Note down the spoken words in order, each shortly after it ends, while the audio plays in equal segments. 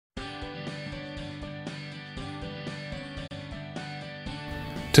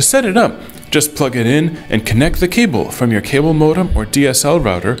To set it up, just plug it in and connect the cable from your cable modem or DSL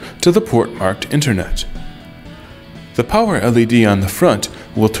router to the port marked Internet. The power LED on the front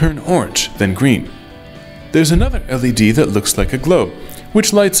will turn orange, then green. There's another LED that looks like a globe,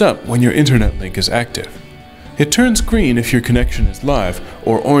 which lights up when your internet link is active. It turns green if your connection is live,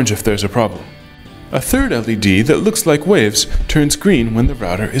 or orange if there's a problem. A third LED that looks like waves turns green when the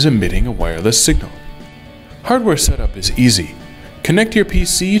router is emitting a wireless signal. Hardware setup is easy. Connect your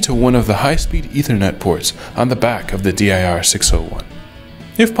PC to one of the high-speed Ethernet ports on the back of the DIR-601.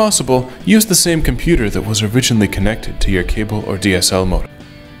 If possible, use the same computer that was originally connected to your cable or DSL modem.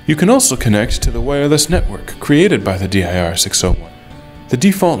 You can also connect to the wireless network created by the DIR-601. The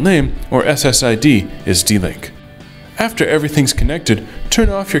default name, or SSID, is D-Link. After everything's connected, turn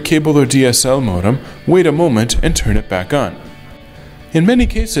off your cable or DSL modem, wait a moment, and turn it back on. In many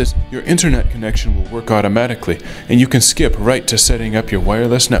cases, your internet connection will work automatically, and you can skip right to setting up your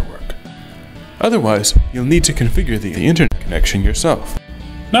wireless network. Otherwise, you'll need to configure the internet connection yourself.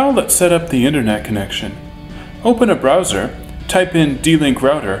 Now let's set up the internet connection. Open a browser, type in D-Link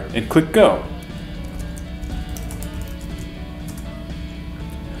router, and click Go.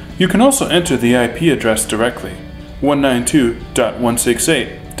 You can also enter the IP address directly,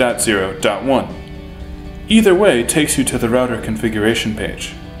 192.168.0.1. Either way takes you to the router configuration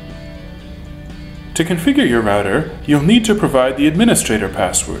page. To configure your router, you'll need to provide the administrator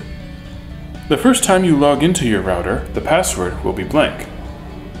password. The first time you log into your router, the password will be blank.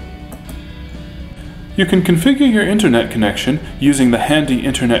 You can configure your internet connection using the handy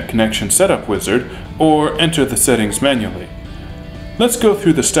Internet Connection Setup wizard, or enter the settings manually. Let's go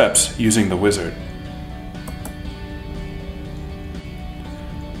through the steps using the wizard.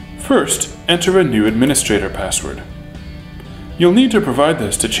 First, enter a new administrator password. You'll need to provide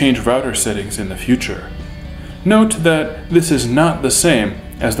this to change router settings in the future. Note that this is not the same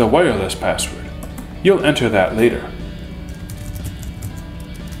as the wireless password. You'll enter that later.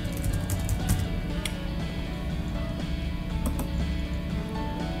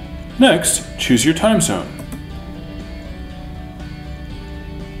 Next, choose your time zone.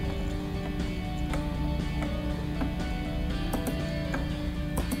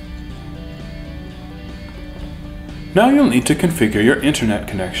 Now you'll need to configure your internet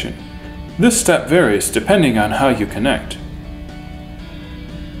connection. This step varies depending on how you connect.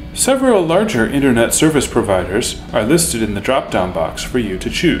 Several larger internet service providers are listed in the drop-down box for you to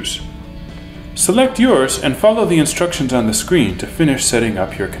choose. Select yours and follow the instructions on the screen to finish setting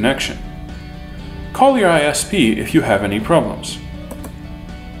up your connection. Call your ISP if you have any problems.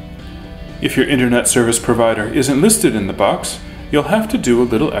 If your internet service provider isn't listed in the box, you'll have to do a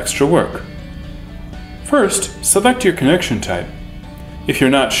little extra work. First, select your connection type. If you're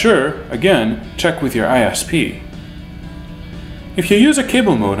not sure, again, check with your ISP. If you use a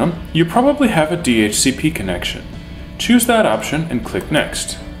cable modem, you probably have a DHCP connection. Choose that option and click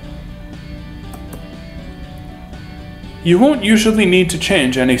Next. You won't usually need to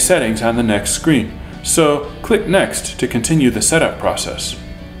change any settings on the next screen, so click Next to continue the setup process.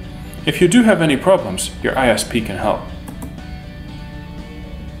 If you do have any problems, your ISP can help.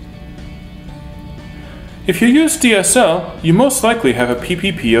 If you use DSL, you most likely have a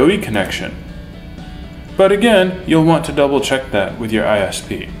PPPoE connection. But again, you'll want to double check that with your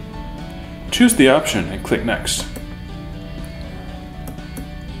ISP. Choose the option and click Next.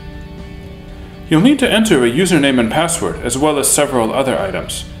 You'll need to enter a username and password as well as several other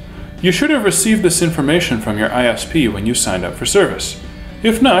items. You should have received this information from your ISP when you signed up for service.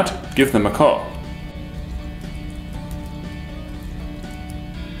 If not, give them a call.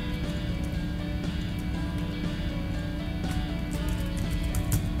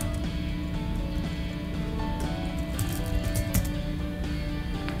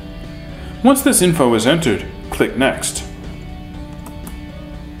 Once this info is entered, click Next.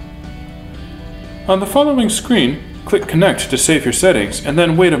 On the following screen, click Connect to save your settings and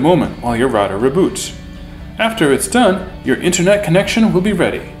then wait a moment while your router reboots. After it's done, your internet connection will be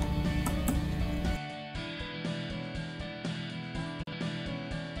ready.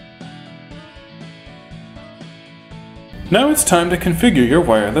 Now it's time to configure your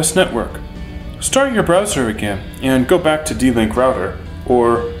wireless network. Start your browser again and go back to D-Link router,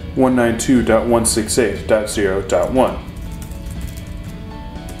 or 192.168.0.1.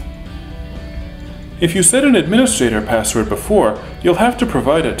 If you set an administrator password before, you'll have to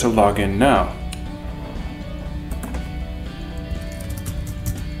provide it to log in now.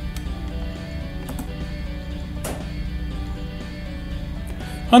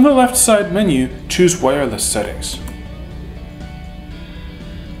 On the left side menu, choose Wireless Settings.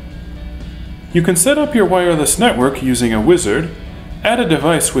 You can set up your wireless network using a wizard, add a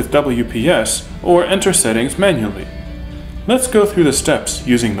device with WPS, or enter settings manually. Let's go through the steps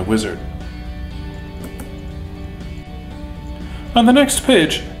using the wizard. On the next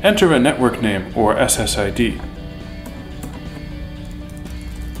page, enter a network name or SSID.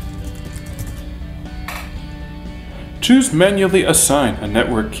 Choose Manually Assign a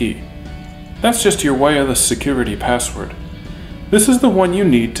Network Key. That's just your wireless security password. This is the one you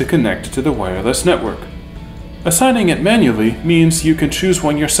need to connect to the wireless network. Assigning it manually means you can choose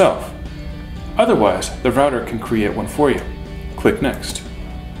one yourself. Otherwise, the router can create one for you. Click Next.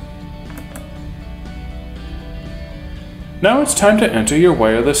 Now it's time to enter your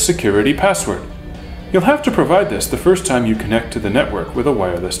wireless security password. You'll have to provide this the first time you connect to the network with a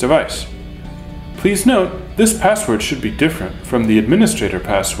wireless device. Please note, this password should be different from the administrator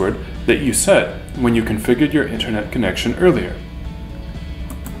password that you set when you configured your internet connection earlier.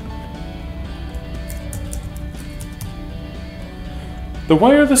 The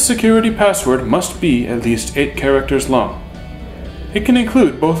wireless security password must be at least 8 characters long. It can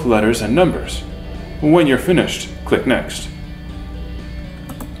include both letters and numbers. When you're finished, click Next.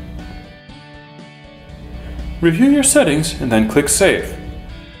 Review your settings and then click Save.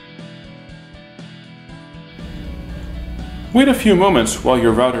 Wait a few moments while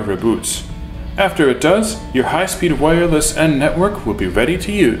your router reboots. After it does, your high-speed wireless end network will be ready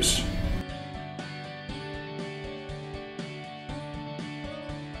to use.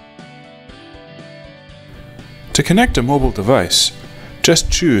 To connect a mobile device, just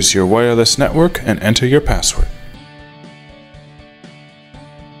choose your wireless network and enter your password.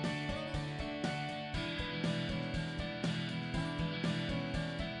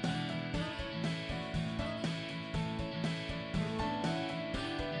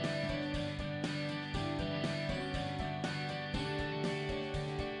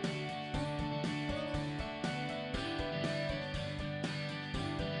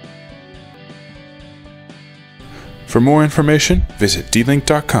 For more information, visit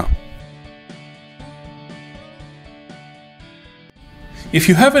dlink.com. If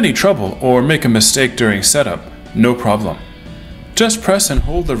you have any trouble or make a mistake during setup, no problem. Just press and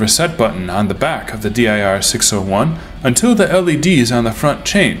hold the reset button on the back of the DIR-601 until the LEDs on the front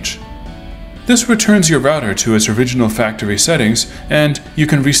change. This returns your router to its original factory settings, and you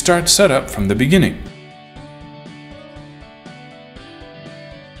can restart setup from the beginning.